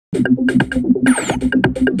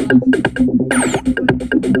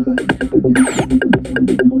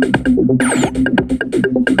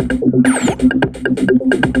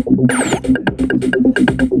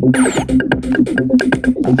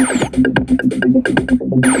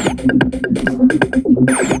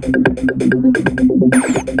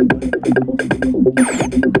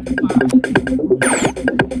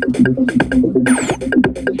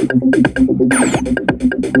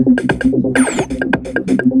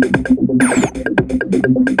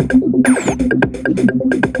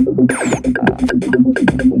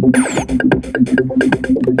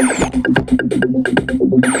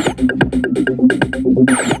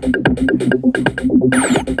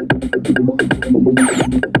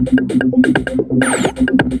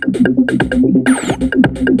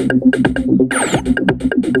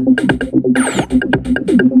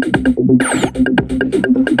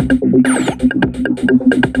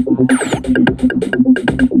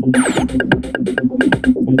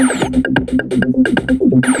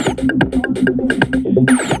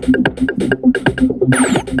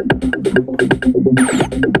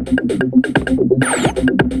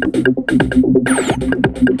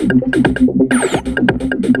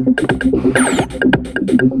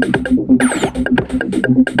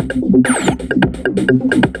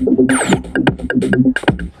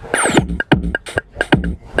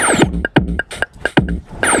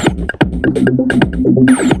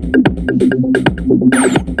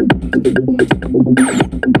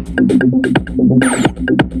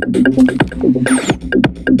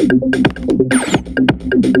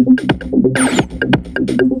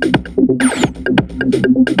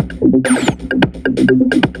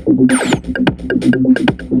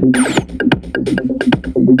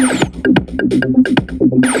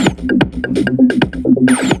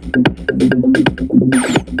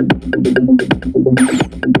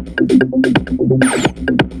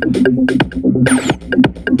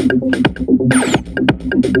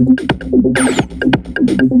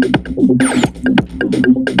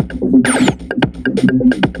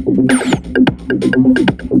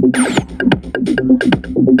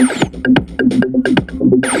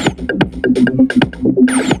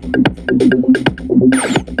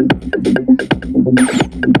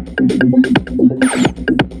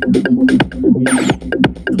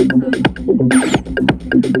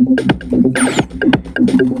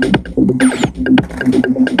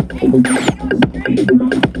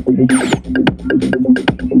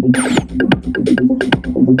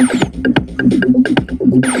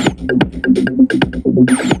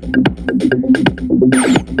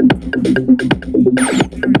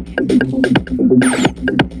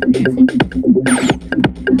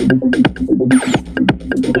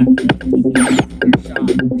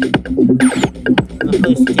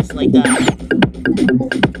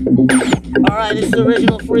Alright, this is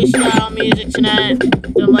original freestyle music tonight.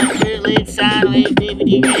 Done by Clear Lake Soundwave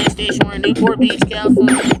DVD radio station. We're in Newport Beach,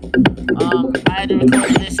 California. I had to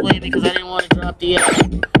record it this way because I didn't want to drop the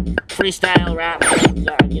freestyle rap.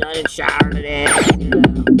 I didn't shower today. So I didn't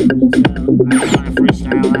want to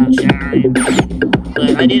freestyle out showering.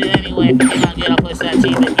 But I did it anyway. If it came out good, I'll post that to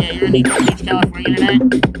you. But yeah, you're in Newport Beach, California tonight.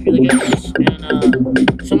 Really good this.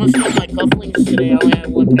 And someone stole my cufflinks today. I only had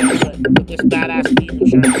one pair, but with this badass beat, I'm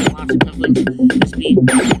sure I get lots of cufflinks. This beat,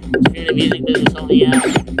 if you're in the music business, help me out.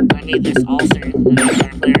 I made this ulcer as a guitar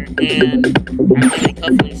player, and I don't have any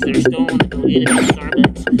cufflinks. They're stolen and deleted in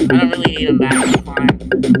Starbucks. I don't really need them back. I'm fine.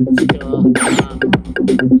 Still, I'm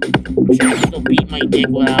sure I can still beat my dick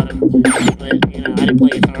without them. But, I didn't play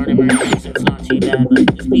guitar.